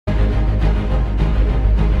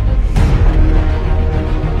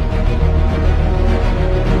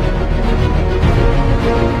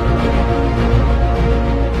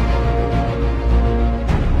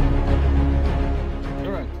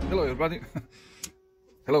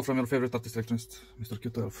Hello from your favorite artist electronic, Mr.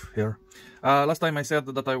 Q12 here. Last time I said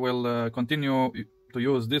that I will continue to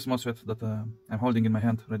use this Mosfet that I'm holding in my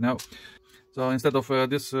hand right now. So instead of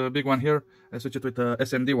this big one here, I switch it with the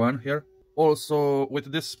SMD one here. Also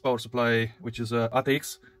with this power supply, which is a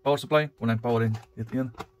ATX power supply, when I'm powering it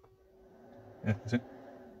in. Yeah, you see?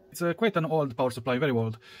 It's quite an old power supply, very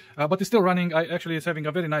old, but it's still running. I actually is having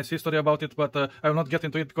a very nice history about it, but I will not get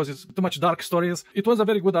into it because it's too much dark stories. It was a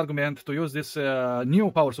very good argument to use this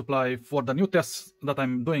new power supply for the new tests that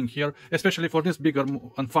I'm doing here, especially for this bigger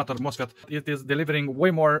and fatter MOSFET. It is delivering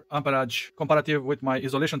way more amperage comparative with my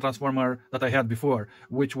isolation transformer that I had before,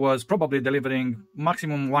 which was probably delivering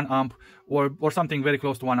maximum 1 amp or something very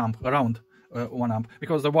close to 1 amp, around 1 amp,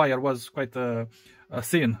 because the wire was quite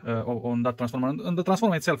thin on that transformer, and the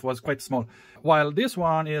transformer itself was quite small. While this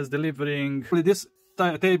one is delivering, this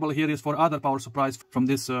table here is for other power supplies from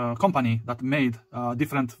this company that made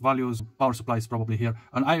different values power supplies probably here,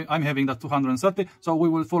 and I'm having that 230, so we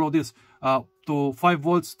will follow this to 5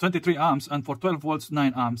 volts 23 amps, and for 12 volts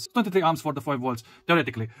 9 amps, 23 amps for the 5 volts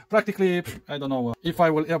theoretically. Practically I don't know if I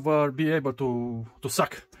will ever be able to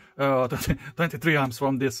suck 23 amps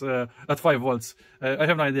from this at 5 volts. I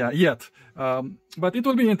have no idea yet, but it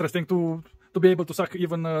will be interesting to be able to suck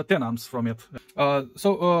even 10 amps from it.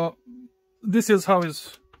 So this is how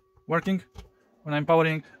it's working when I'm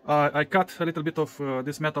powering. I cut a little bit of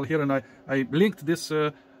this metal here, and I linked this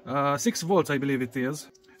 6 volts, I believe it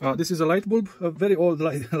is. This is a light bulb, a very old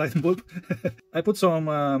light bulb. I put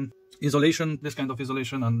some isolation, this kind of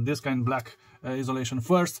isolation, and this kind black isolation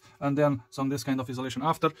first, and then some this kind of isolation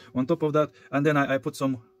after on top of that, and then I put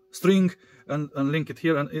some string and link it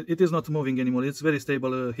here, and it is not moving anymore. It's very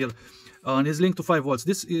stable here, and it's linked to 5 volts.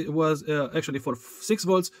 This was actually for 6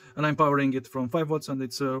 volts, and I'm powering it from 5 volts, and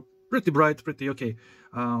it's pretty bright, pretty okay.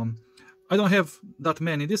 I don't have that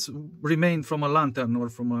many. This remained from a lantern, or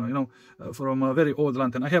from a, from a very old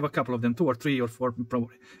lantern. I have a couple of them, 2 or 3 or 4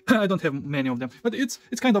 probably. I don't have many of them, but it's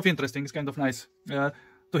kind of interesting. It's kind of nice to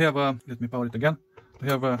have a. Let me power it again. To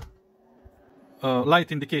have a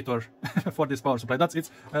light indicator for this power supply. That's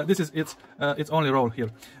this is its only role here.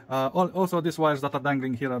 Also, these wires that are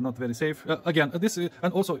dangling here are not very safe. Again, this is,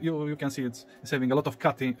 and also you can see it's having a lot of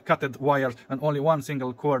cutted wires and only one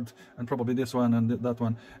single cord, and probably this one and that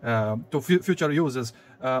one to future uses,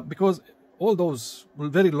 because all those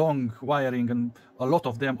very long wiring and a lot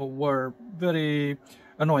of them were very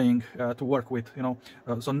annoying to work with.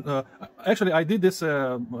 Actually, I did this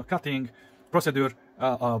cutting procedure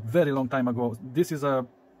a very long time ago. This is a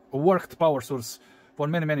worked power source for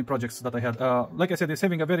many projects that I had. Like I said, it's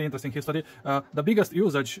having a very interesting history. The biggest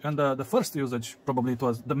usage, and the first usage, probably it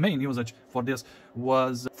was the main usage for this,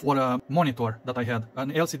 was for a monitor that I had,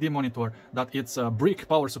 an LCD monitor, that it's a brick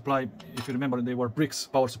power supply. If you remember, they were bricks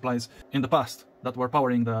power supplies in the past that were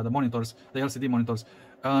powering the monitors, the LCD monitors.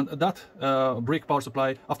 And that brick power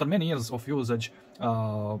supply, after many years of usage,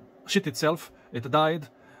 shit itself, it died.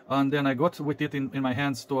 And then I got with it in my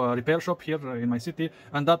hands to a repair shop here in my city,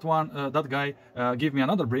 and that guy gave me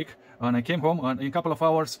another brick, and I came home, and in a couple of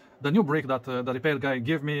hours the new brick that the repair guy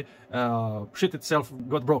gave me, shit itself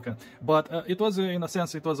got broken. But it was, in a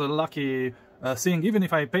sense, it was a lucky thing, even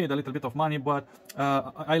if I paid a little bit of money. But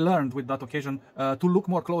I learned with that occasion to look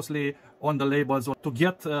more closely on the labels, or to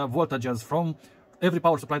get voltages from every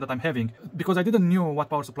power supply that I'm having, because I didn't know what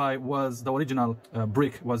power supply was the original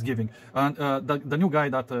brick was giving. And the new guy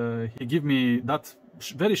that he gave me that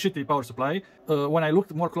very shitty power supply, when I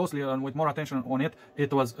looked more closely and with more attention on it,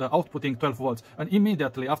 it was outputting 12 volts. And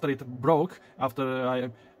immediately after it broke,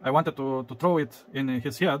 after I wanted to throw it in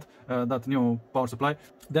his head, that new power supply,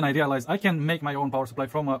 then I realized I can make my own power supply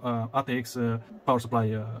from a ATX power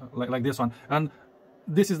supply like this one. And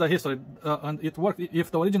this is the history, and it worked. If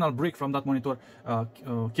the original brick from that monitor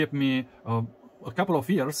kept me a couple of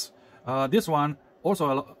years, this one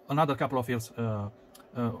also another couple of years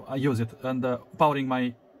I use it, and powering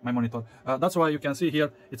my monitor. That's why you can see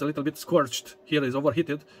here it's a little bit scorched. Here is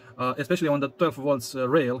overheated, especially on the 12 volts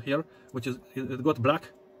rail here, which is, it got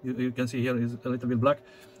black. You can see here is a little bit black.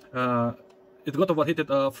 It got overheated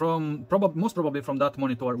from most probably from that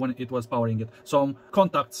monitor when it was powering it. Some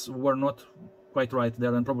contacts were not quite right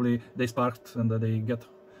there, and probably they sparked and they get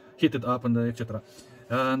heated up, and etc.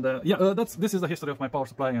 And yeah, this is the history of my power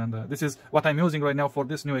supply, and this is what I'm using right now for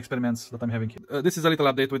these new experiments that I'm having here. This is a little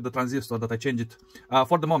update with the transistor that I changed it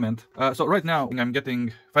for the moment. So right now I'm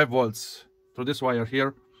getting 5 volts through this wire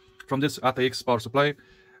here from this ATX power supply,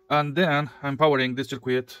 and then I'm powering this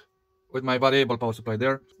circuit with my variable power supply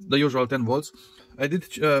there, the usual 10 volts. I did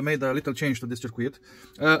made a little change to this circuit.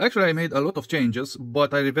 Actually, I made a lot of changes,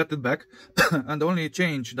 but I reverted back, and the only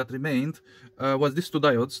change that remained was these two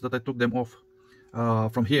diodes that I took them off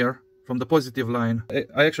from here, from the positive line.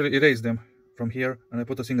 I actually erased them from here, and I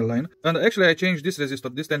put a single line. And actually I changed this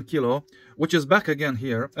resistor, this 10 kilo, which is back again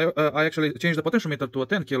here. I actually changed the potentiometer to a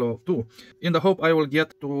 10 kilo too, in the hope I will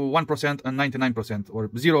get to 1% and 99%, or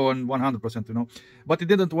 0 and 100%, you know. But it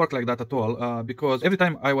didn't work like that at all, because every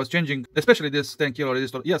time I was changing, especially this 10 kilo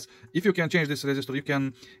resistor, yes, if you can change this resistor, you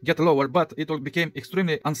can get lower, but it became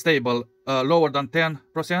extremely unstable, lower than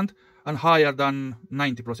 10%, and higher than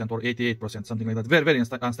 90% or 88%, something like that. Very, very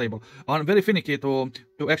unstable and very finicky to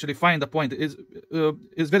actually find the point.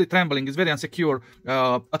 Is very trembling, is very insecure.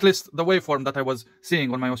 At least the waveform that I was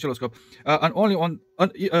seeing on my oscilloscope, and only on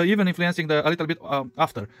even influencing a little bit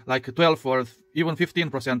after, like 12 or even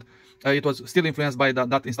 15%, it was still influenced by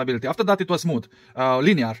that instability. After that, it was smooth,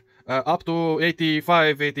 linear, up to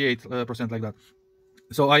 85, 88%, like that.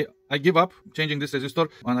 So I give up changing this resistor,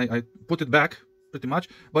 and I put it back pretty much.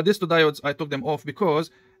 But these two diodes, I took them off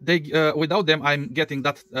because they without them I'm getting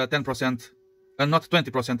that 10% and not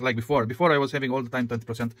 20% like before. Before I was having all the time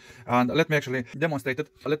 20%. And let me actually demonstrate it.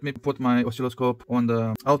 Let me put my oscilloscope on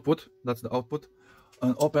the output. That's the output.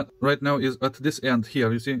 And open right now is at this end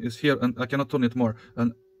here. You see, it's here, and I cannot turn it more.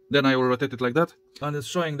 And then I will rotate it like that, and it's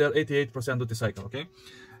showing there 88% duty cycle. Okay.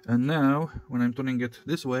 And now when I'm turning it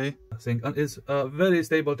this way, and it's a very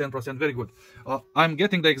stable 10%, very good. I'm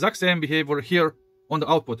getting the exact same behavior here on the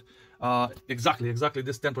output. Exactly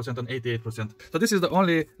this 10% and 88%. So this is the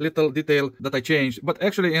only little detail that I changed, but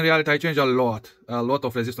actually in reality I changed a lot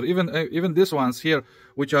of resistor. Even these ones here,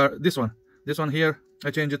 which are this one here, I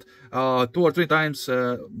changed it 2 or 3 times.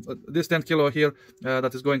 This 10 kilo here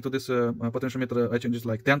that is going to this potentiometer, I changed it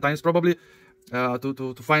like 10 times probably,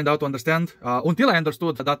 to find out, to understand, until I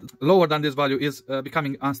understood that lower than this value is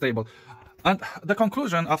becoming unstable. And the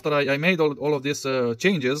conclusion, after I made all of these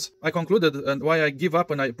changes, I concluded, and why I give up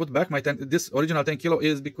and I put back my this original 10 kilo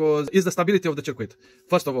is because is the stability of the circuit.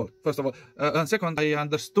 First of all, and second, I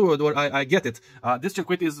understood where I get it. This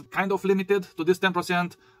circuit is kind of limited to this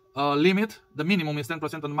 10% limit. The minimum is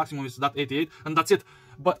 10% and the maximum is that 88, and that's it.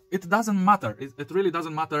 But it doesn't matter. It really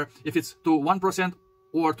doesn't matter if it's to 1%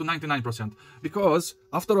 or to 99%, because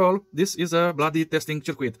after all, this is a bloody testing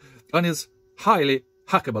circuit and is highly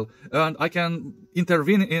hackable, and I can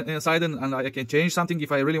intervene inside and I can change something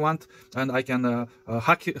if I really want, and I can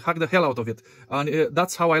hack the hell out of it, and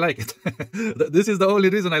that's how I like it. This is the only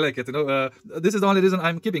reason I like it, you know. This is the only reason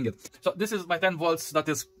I'm keeping it. So this is my 10 volts that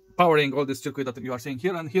is powering all this circuit that you are seeing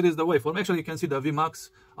here, and here is the waveform. Actually, you can see the Vmax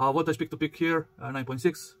voltage peak to peak here,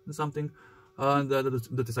 9.6 something, and the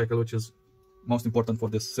duty cycle, which is most important for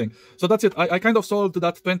this thing. So that's it. I kind of solved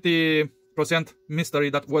that 20%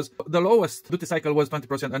 mystery. That was the lowest duty cycle was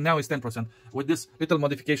 20%, and now it's 10% with this little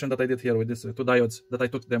modification that I did here with these 2 diodes that I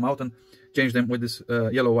took them out and changed them with this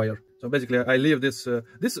yellow wire. So basically I leave this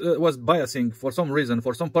this was biasing for some reason,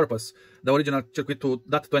 for some purpose, the original circuit to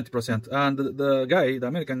that 20%, and the guy, the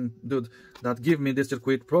American dude that gave me this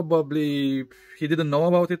circuit, probably he didn't know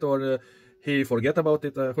about it, or he forget about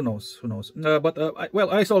it, who knows. But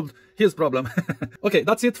I solved his problem. Okay,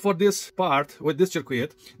 that's it for this part with this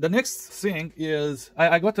circuit. The next thing is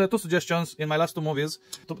I got 2 suggestions in my last 2 movies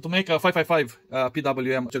to make a 555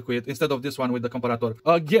 PWM circuit instead of this one with the comparator.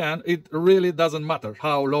 Again, it really doesn't matter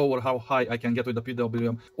how low or how high I can get with the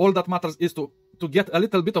PWM. All that matters is to get a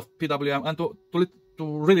little bit of PWM and to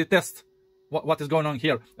really test what is going on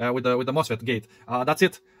here with the MOSFET gate. That's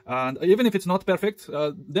it. And even if it's not perfect,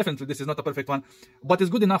 definitely this is not a perfect one, but it's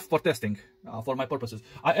good enough for testing, for my purposes.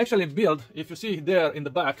 I actually build, if you see there in the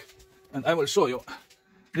back, and I will show you,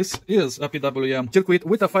 this is a PWM circuit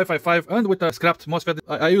with a 555 and with a scrapped MOSFET.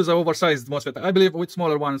 I use an oversized MOSFET. I believe with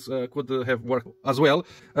smaller ones could have worked as well.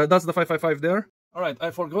 That's the 555 there. All right,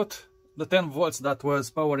 I forgot the 10 volts that was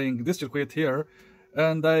powering this circuit here.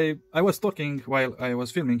 And I was talking while I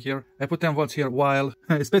was filming here. I put 10 volts here while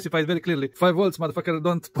I specified very clearly 5 volts, motherfucker,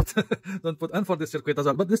 don't put, and for this circuit as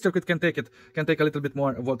well. But this circuit can take a little bit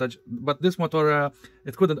more voltage. But this motor,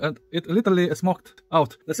 it couldn't, and it literally smoked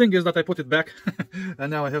out. The thing is that I put it back, and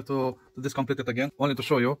now I have to discomplete it again, only to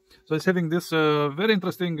show you. So it's having this very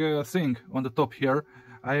interesting thing on the top here.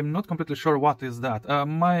 I'm not completely sure what is that.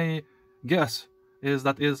 My guess is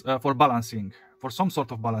that is for balancing. For some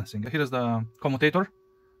sort of balancing. Here is the commutator,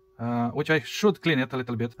 which I should clean it a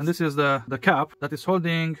little bit. And this is the cap that is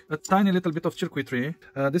holding a tiny little bit of circuitry.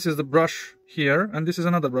 This is the brush here, and this is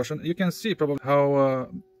another brush. And you can see probably how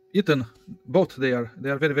eaten both they are. They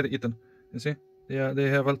are very, very eaten. You see? They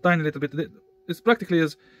have a tiny little bit. It's practically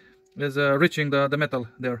is reaching the metal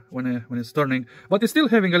there when it's turning, but it's still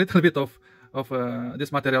having a little bit of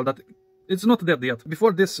this material that it's not dead yet.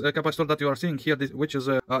 Before this capacitor that you are seeing here, which is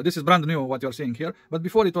this is brand new what you are seeing here, but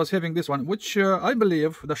before it was having this one, which I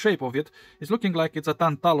believe the shape of it is looking like it's a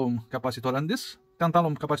tantalum capacitor, and this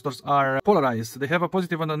tantalum capacitors are polarized. They have a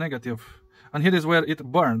positive and a negative, and here is where it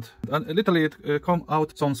burned, and literally it come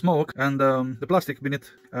out some smoke, and the plastic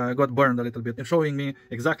beneath got burned a little bit, showing me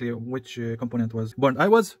exactly which component was burned. I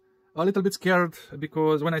was a little bit scared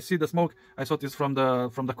because when I see the smoke, I thought it's from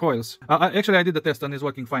the coils. Actually, I did the test and it's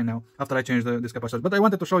working fine now after I changed this capacitor. But I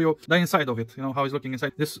wanted to show you the inside of it, you know, how it's looking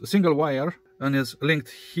inside. This single wire and is linked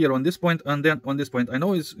here on this point and then on this point. I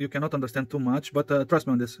know you cannot understand too much, but trust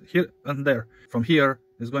me on this. Here and there. From here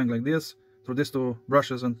is going like this through these two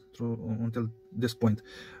brushes and through until this point.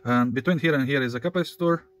 And between here and here is a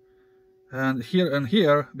capacitor, and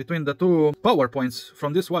here between the two power points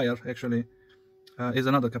from this wire actually. Is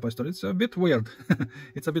another capacitor. It's a bit weird.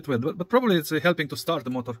 It's a bit weird, but probably it's helping to start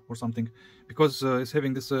the motor or something, because it's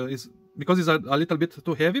having this because it's a little bit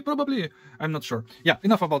too heavy, probably. I'm not sure. Yeah,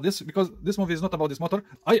 enough about this, because this movie is not about this motor.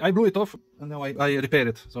 I blew it off and now I repair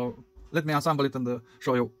it. So let me assemble it and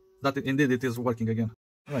show you that indeed it is working again.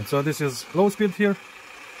 All right, so this is low speed here.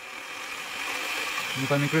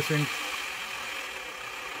 If I'm increasing,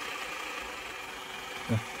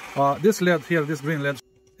 yeah. This LED here, this green LED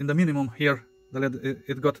in the minimum here, the LED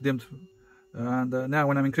it got dimmed, and now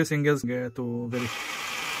when I'm increasing it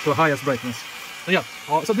to highest brightness. So yeah,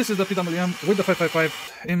 so this is the PWM with the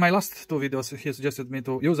 555. In my last two videos he suggested me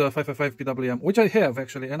to use a 555 PWM, which I have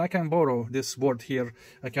actually, and I can borrow this board here.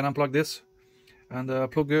 I can unplug this and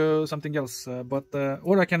plug something else,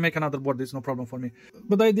 or I can make another board. It's no problem for me.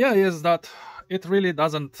 But the idea is that it really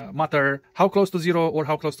doesn't matter how close to 0 or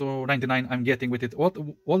how close to 99 I'm getting with it.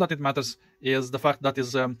 All that it matters is the fact that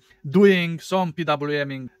is doing some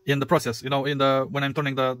PWMing in the process, you know, when I'm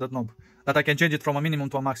turning the knob, that I can change it from a minimum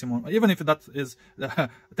to a maximum, even if that is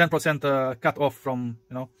 10% cut off from,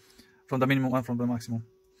 you know, from the minimum and from the maximum.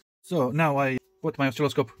 So now I put my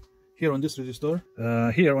oscilloscope here on this resistor,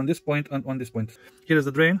 here on this point and on this point. Here is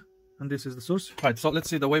the drain and this is the source. Right, so let's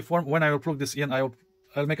see the waveform. When I will plug this in, I'll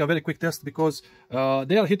make a very quick test, because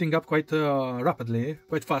they are heating up quite rapidly,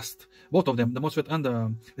 quite fast, both of them, the MOSFET and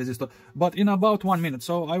the resistor, but in about 1 minute,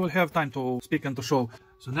 so I will have time to speak and to show.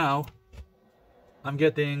 So now I'm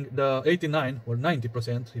getting the 89 or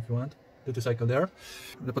 90%, if you want, duty cycle there,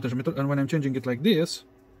 the potentiometer, and when I'm changing it like this,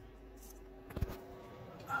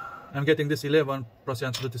 I'm getting this 11%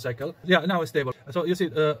 duty cycle. Yeah, now it's stable. So you see,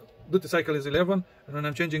 duty cycle is 11, and when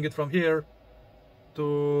I'm changing it from here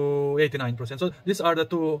to 89%. So these are the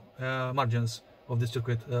two margins of this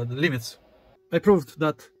circuit, the limits. I proved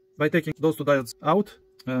that by taking those two diodes out,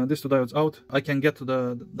 these two diodes out, I can get to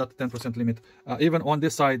that 10% limit, even on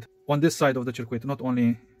this side of the circuit, not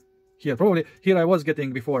only here. Probably here I was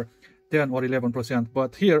getting before 10 or 11%,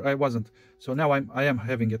 but here I wasn't. So now I am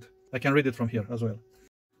having it. I can read it from here as well.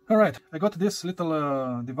 All right, I got this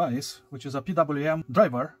little device, which is a PWM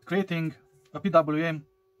driver, creating a PWM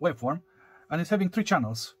waveform, and it's having 3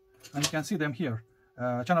 channels, and you can see them here.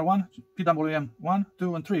 Channel 1, PWM 1,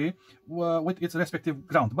 2, and 3, with its respective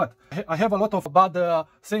ground. But I have a lot of bad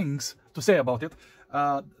things to say about it.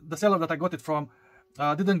 The seller that I got it from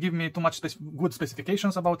didn't give me too much good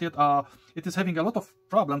specifications about it. It is having a lot of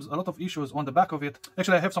problems, a lot of issues on the back of it.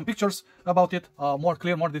 Actually, I have some pictures about it, more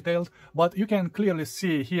clear, more detailed, but you can clearly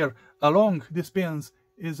see here along these pins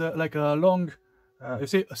is like a long, you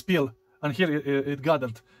see, a spill, and here it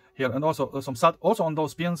gathered here, and also some salt also on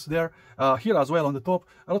those pins there, here as well on the top,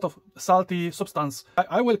 a lot of salty substance.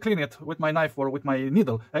 I will clean it with my knife or with my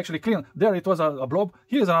needle. I actually clean there. It was a blob.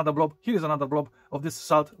 Here is another blob. Here is another blob of this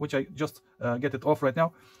salt, which I just get it off right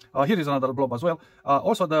now. Here is another blob as well.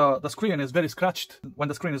 Also the screen is very scratched when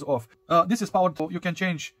the screen is off. This is powered. You can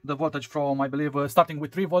change the voltage from, I believe, starting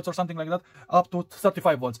with 3 volts or something like that, up to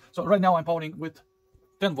 35 volts. So right now I'm powering with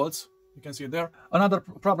 10 volts. You can see it there. Another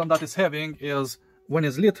problem that it's having is when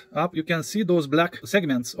it's lit up, you can see those black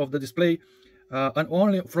segments of the display, and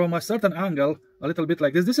only from a certain angle, a little bit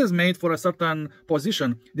like this. This is made for a certain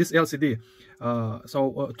position, this LCD,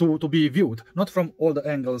 to be viewed, not from all the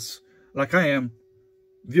angles like I am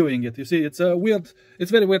viewing it. You see, it's weird.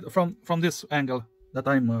 It's very weird from this angle that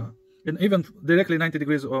I'm, and even directly 90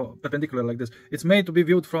 degrees or perpendicular like this. It's made to be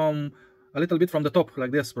viewed from a little bit from the top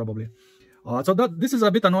like this, probably. So this is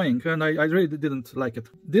a bit annoying, and I really didn't like it.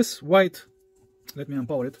 This white, let me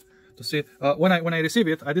unpower it to see. When I receive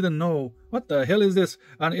it, I didn't know what the hell is this,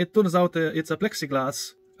 and it turns out it's a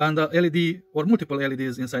plexiglass and a LED or multiple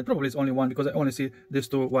LEDs inside. Probably it's only one, because I only see these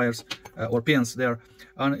 2 wires or pins there,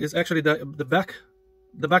 and it's actually the back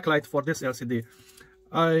the backlight for this LCD.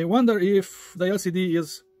 I wonder if the LCD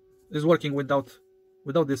is working without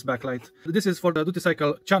this backlight. This is for the duty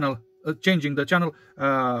cycle channel, changing the channel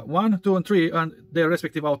 1, 2, and 3 and their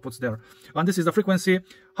respective outputs there. And this is the frequency.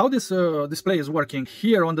 How this display is working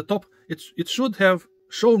here on the top, it should have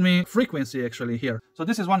shown me frequency actually here. So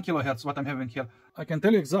this is 1 kilohertz what I'm having here. I can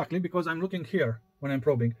tell you exactly because I'm looking here when I'm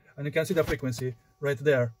probing, and you can see the frequency right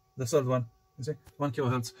there, the third one. You see, 1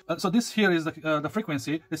 kilohertz. So this here is the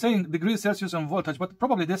frequency. They're saying degrees Celsius and voltage, but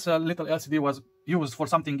probably this little LCD was used for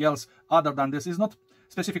something else other than this. It's not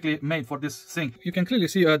specifically made for this thing. You can clearly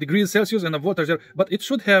see degrees Celsius and the voltage there, but it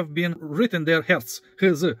should have been written there hertz,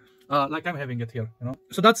 like I'm having it here. You know.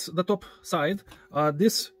 So that's the top side.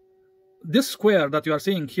 This square that you are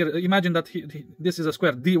seeing here, imagine that this is a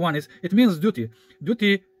square. D1 it means duty.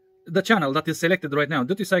 Duty, the channel that is selected right now,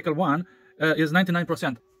 duty cycle 1 is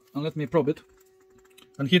 99%. And let me probe it.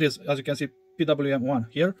 And here is, as you can see,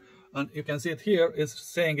 PWM1 here. And you can see it here is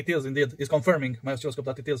saying it is indeed, is confirming my oscilloscope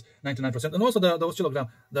that it is 99%. And also the oscillogram,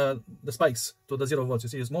 the spikes to the 0 volts, you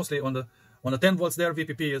see, is mostly on the 10 volts there.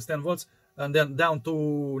 VPP is 10 volts, and then down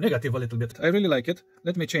to negative a little bit. I really like it.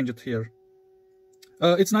 Let me change it here.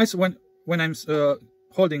 It's nice when I'm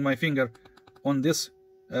holding my finger on this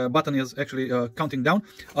button is actually counting down.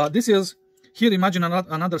 This is, here imagine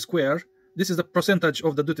another square. This is the percentage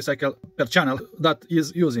of the duty cycle per channel that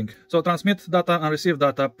is using. So transmit data and receive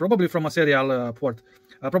data, probably from a serial port.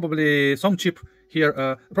 Probably some chip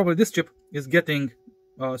here, probably this chip is getting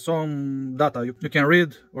some data. You can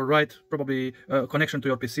read or write, probably connection to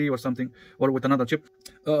your PC or something, or with another chip.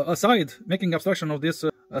 Aside, making abstraction of this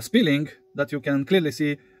spilling that you can clearly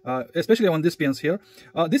see, especially on these pins here,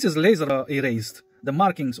 this is laser erased, the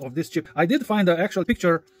markings of this chip. I did find the actual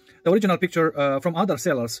picture, the original picture from other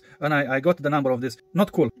sellers, and I got the number of this.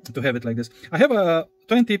 Not cool to have it like this. I have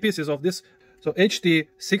 20 pieces of this, so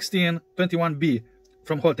HT1621B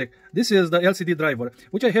from Holtec. This is the LCD driver,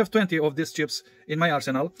 which I have 20 of these chips in my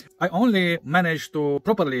arsenal. I only managed to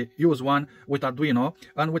properly use one with Arduino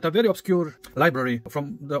and with a very obscure library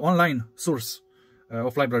from the online source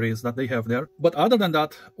of libraries that they have there. But other than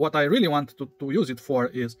that, what I really want to use it for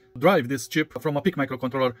is drive this chip from a PIC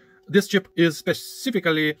microcontroller. This chip is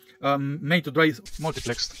specifically made to drive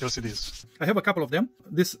multiplexed LCDs. I have a couple of them,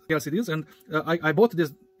 these LCDs, and I bought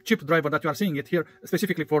this chip driver that you are seeing it here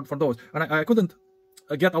specifically for those. And I couldn't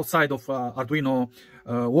get outside of Arduino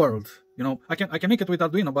world. You know, I can make it with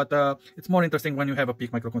Arduino, but it's more interesting when you have a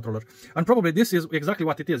PIC microcontroller. And probably this is exactly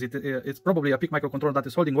what it is. It's probably a PIC microcontroller that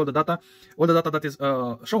is holding all the data that is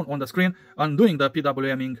shown on the screen and doing the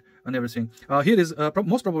PWMing and everything. Here is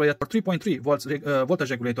most probably a 3.3 volts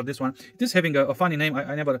voltage regulator. This one, it is having a funny name.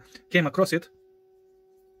 I never came across it.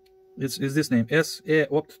 It's this name,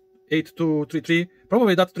 SA8233.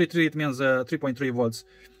 Probably that 33 it means 3.3 volts.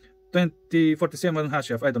 2047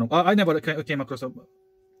 HF, I don't know. I never came across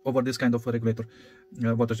over this kind of regulator,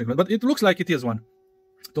 voltage regulator, but it looks like it is one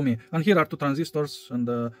to me. And here are two transistors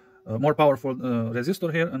and more powerful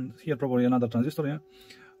resistor here, and here probably another transistor here.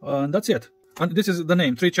 And that's it. And this is the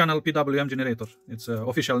name, 3-channel PWM generator. It's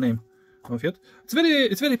official name of it.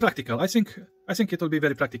 It's very practical. I think it will be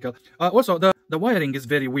very practical. Also, the wiring is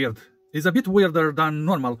very weird. It's a bit weirder than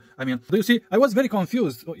normal. I mean, do you see? I was very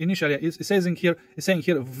confused initially. It's saying here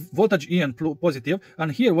voltage in positive,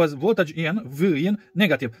 and here was voltage in V in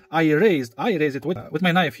negative. I erased it with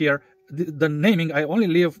my knife here. The naming, I only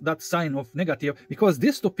leave that sign of negative because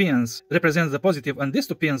these two pins represents the positive, and these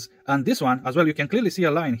two pins and this one as well. You can clearly see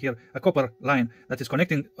a line here, a copper line that is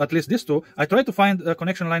connecting at least these two. I tried to find a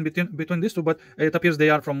connection line between these two, but it appears they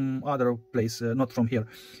are from other place, not from here.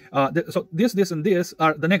 So this and this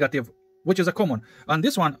are the negative, which is a common, and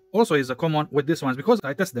this one also is a common with this ones because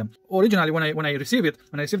I test them. Originally, when I received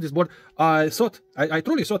this board, I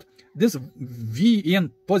truly thought this V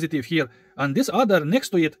in positive here, and this other next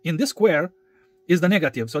to it in this square is the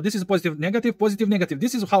negative. So this is positive, negative, positive, negative.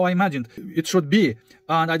 This is how I imagined it should be,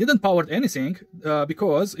 and I didn't power anything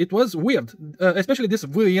because it was weird, especially this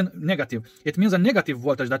V in negative. It means a negative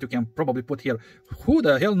voltage that you can probably put here. Who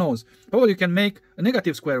the hell knows? Probably you can make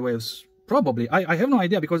negative square waves. Probably. I have no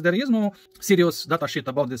idea because there is no serious data sheet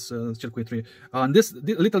about this circuitry. And these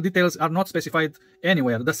little details are not specified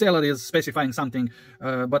anywhere. The seller is specifying something,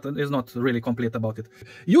 but is not really complete about it.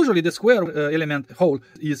 Usually the square element hole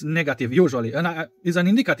is negative, usually, and is an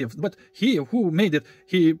indicative. But he who made it,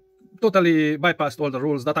 he totally bypassed all the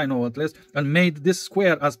rules that I know at least, and made this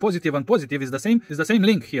square as positive, and positive is the same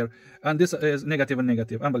link here, and this is negative and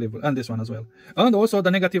negative. Unbelievable. And this one as well. And also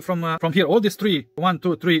the negative from here, all these three, 1,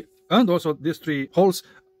 2, 3, and also these three holes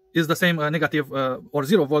is the same negative or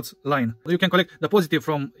 0 volts line. You can collect the positive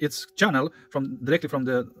from its channel, directly from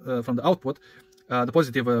the output, the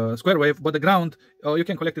positive square wave, but the ground you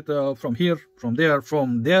can collect it from here, from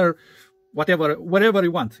there, whatever, wherever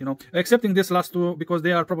you want, you know, excepting these last two because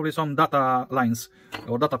they are probably some data lines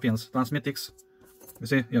or data pins, transmittix. You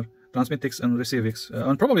see here, transmittix and receivix,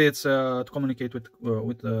 and probably it's to communicate with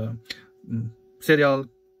serial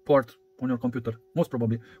port on your computer, most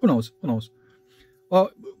probably. Who knows? Who knows?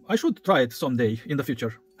 I should try it someday in the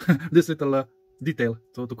future. This little detail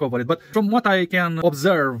to cover it, but from what I can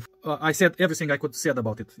observe, I said everything I could say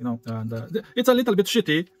about it, you know, and it's a little bit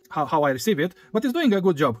shitty how I receive it, but it's doing a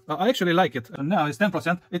good job. I actually like it. And now it's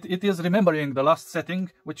 10%. It is remembering the last setting,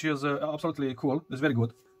 which is absolutely cool. It's very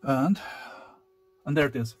good. And there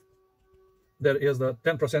it is. There is the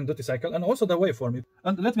 10% duty cycle and also the waveform.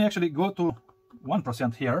 And let me actually go to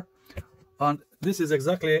 1% here. And this is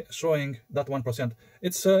exactly showing that 1%.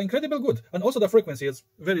 It's incredibly good. And also the frequency is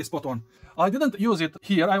very spot on. I didn't use it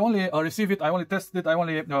here. I only receive it. I only tested it. I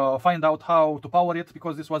only find out how to power it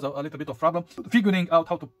because this was a little bit of problem. Figuring out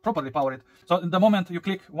how to properly power it. So the moment you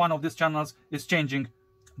click one of these channels, it's changing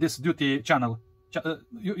this duty channel.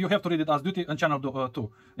 You have to read it as duty and channel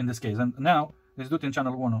 2 in this case. And now it's duty in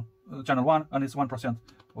channel 1 and it's 1%.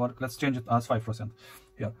 Or let's change it as 5%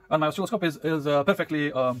 here. And my oscilloscope is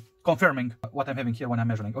perfectly confirming what I'm having here when I'm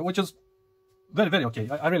measuring, which is very, very okay.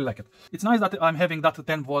 I really like it. It's nice that I'm having that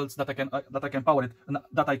 10 volts that I can power it, and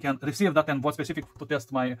that I can receive that 10 volts specific to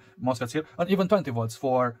test my MOSFETs here, and even 20 volts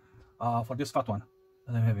for this fat one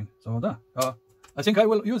that I'm having. So I think I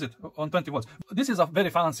will use it on 20 volts. This is a very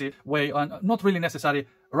fancy way and not really necessary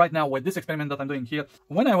right now with this experiment that I'm doing here.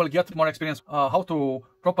 When I will get more experience how to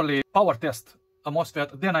properly power test a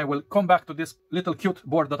MOSFET, then I will come back to this little cute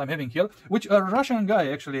board that I'm having here, which a Russian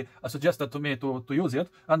guy actually suggested to me to use it,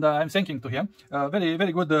 and I'm thanking to him.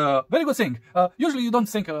 Very good thing. Usually you don't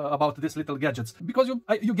think about these little gadgets because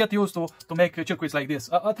you get used to make circuits like this.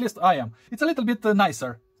 At least I am. It's a little bit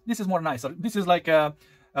nicer. This is more nicer. This is like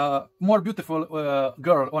more beautiful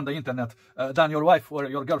girl on the internet than your wife or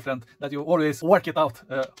your girlfriend that you always work it out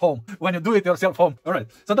home when you do it yourself home. All right,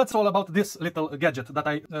 so that's all about this little gadget that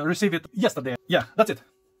I received it yesterday. Yeah, that's it.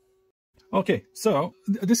 Okay, so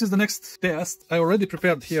this is the next test. I already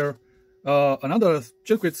prepared here another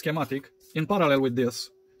circuit schematic in parallel with this.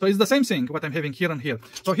 So it's the same thing what I'm having here and here.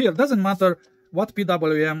 So here doesn't matter what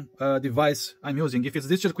PWM device I'm using, if it's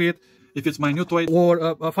this circuit, if it's my Newtoid or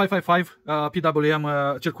a 555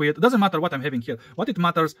 PWM circuit. It doesn't matter what I'm having here. What it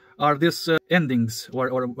matters are these endings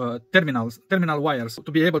or terminal wires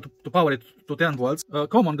to be able to power it to 10 volts.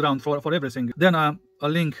 Common ground for everything. Then a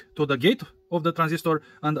link to the gate of the transistor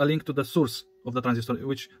and a link to the source of the transistor,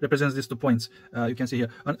 which represents these 2 points you can see here.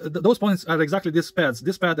 And those points are exactly these pads,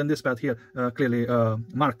 this pad and this pad here, clearly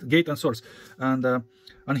marked, gate and source.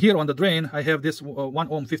 And here on the drain, I have this 1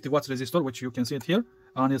 ohm 50 watts resistor, which you can see it here,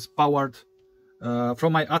 and is powered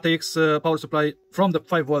from my ATX power supply from the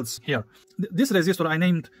 5 volts here. This resistor, I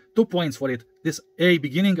named 2 points for it. This A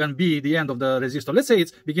beginning and B the end of the resistor. Let's say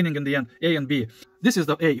it's beginning and the end, A and B. This is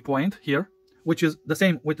the A point here, which is the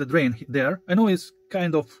same with the drain there. I know it's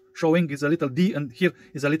kind of showing is a little D and here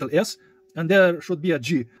is a little S, and there should be a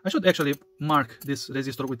G. I should actually mark this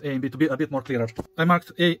resistor with A and B to be a bit more clearer. I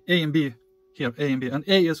marked A and B here, A and B, and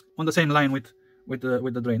A is on the same line with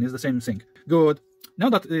the drain. It's the same thing. Good. Now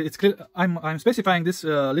that it's clear, I'm specifying these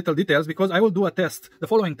little details because I will do a test. The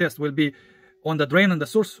following test will be on the drain and the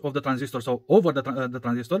source of the transistor, so over the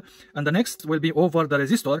transistor, and the next will be over the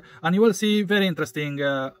resistor, and you will see very interesting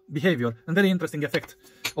behavior and very interesting effect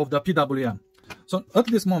of the PWM. So at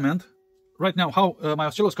this moment, right now, how my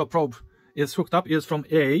oscilloscope probe is hooked up is from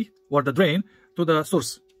A, or the drain, to the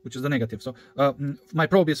source, which is the negative. So my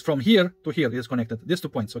probe is from here to here, is connected, these 2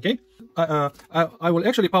 points, okay? I will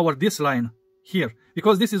actually power this line here,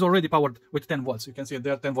 because this is already powered with 10 volts. You can see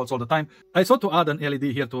there 10 volts all the time. I thought to add an LED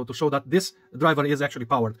here to show that this driver is actually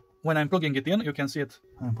powered. When I'm plugging it in, you can see it.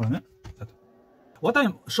 What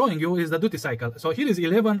I'm showing you is the duty cycle. So here is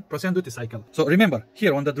 11% duty cycle. So remember,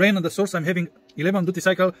 here on the drain and the source, I'm having 11 duty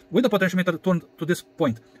cycle with the potentiometer turned to this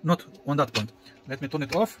point, not on that point. Let me turn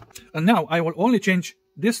it off. And now I will only change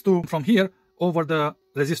this to from here over the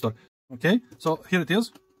resistor. Okay, so here it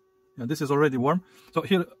is. Yeah, this is already warm. So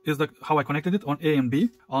here is how I connected it on A and B.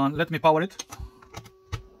 And let me power it.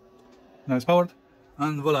 Now it's powered.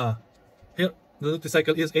 And voila. Here the duty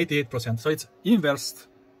cycle is 88%. So it's inversed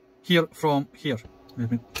here from here.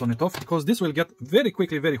 Let me turn it off because this will get very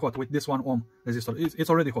quickly very hot with this 1 ohm resistor. It's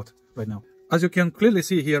already hot right now. As you can clearly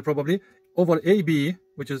see here, probably over AB,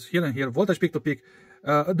 which is here and here, voltage peak to peak,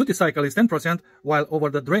 duty cycle is 10%, while over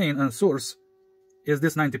the drain and source is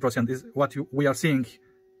this 90%, is what we are seeing,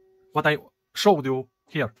 what I showed you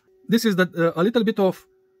here. This is a little bit of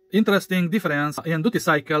interesting difference in duty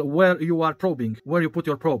cycle where you are probing, where you put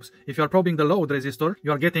your probes. If you are probing the load resistor,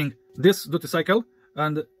 you are getting this duty cycle,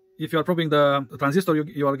 and if you are probing the transistor,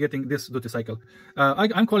 you are getting this duty cycle.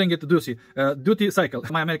 I'm calling it duty cycle.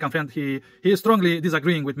 My American friend, he is strongly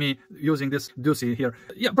disagreeing with me using this duty here.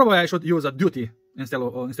 Yeah, probably I should use a duty instead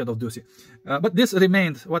of duty. But this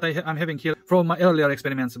remained what I'm having here from my earlier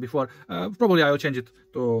experiments before. Probably I will change it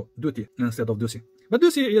to duty instead of duty. But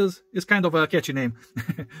duty is kind of a catchy name.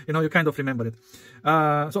 You know, you kind of remember it.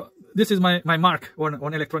 So this is my mark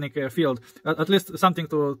on electronic field. At least something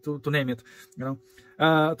to name it, you know,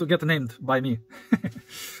 to get named by me.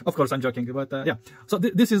 Of course, I'm joking, but yeah. So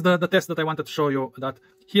this is the test that I wanted to show you, that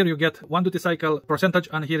here you get one duty cycle percentage,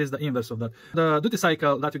 and here is the inverse of that. The duty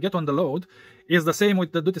cycle that you get on the load is the same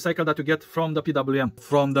with the duty cycle that you get from the PWM,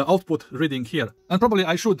 from the output reading here. And probably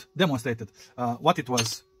I should demonstrate it, what it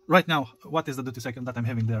was. Right now, what is the duty cycle that I'm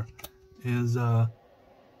having there? Is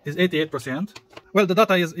 88%. Well, the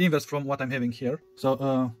data is inverse from what I'm having here.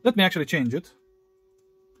 So let me actually change it.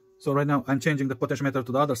 So right now I'm changing the potentiometer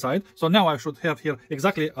to the other side. So now I should have here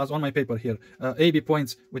exactly as on my paper here, AB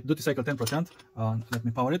points with duty cycle 10%. Let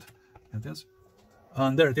me power it. There it is.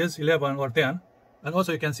 And there it is, 11 or 10. And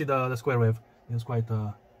also you can see the square wave is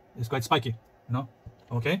quite spiky, you know.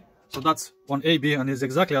 Okay. So that's on AB, and is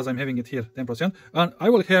exactly as I'm having it here, 10%. And I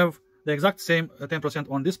will have the exact same 10%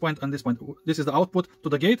 on this point and this point. This is the output to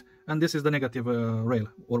the gate, and this is the negative rail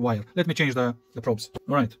or wire. Let me change the probes.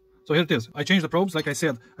 All right. So here it is. I changed the probes. Like I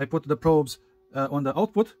said, I put the probes on the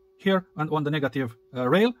output here and on the negative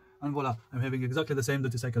rail. And voila, I'm having exactly the same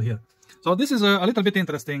duty cycle here. So this is a little bit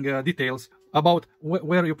interesting details about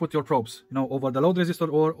where you put your probes, you know, over the load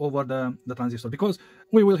resistor or over the transistor, because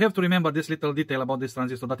we will have to remember this little detail about this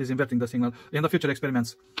transistor that is inverting the signal in the future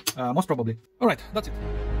experiments, most probably. All right, that's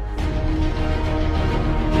it.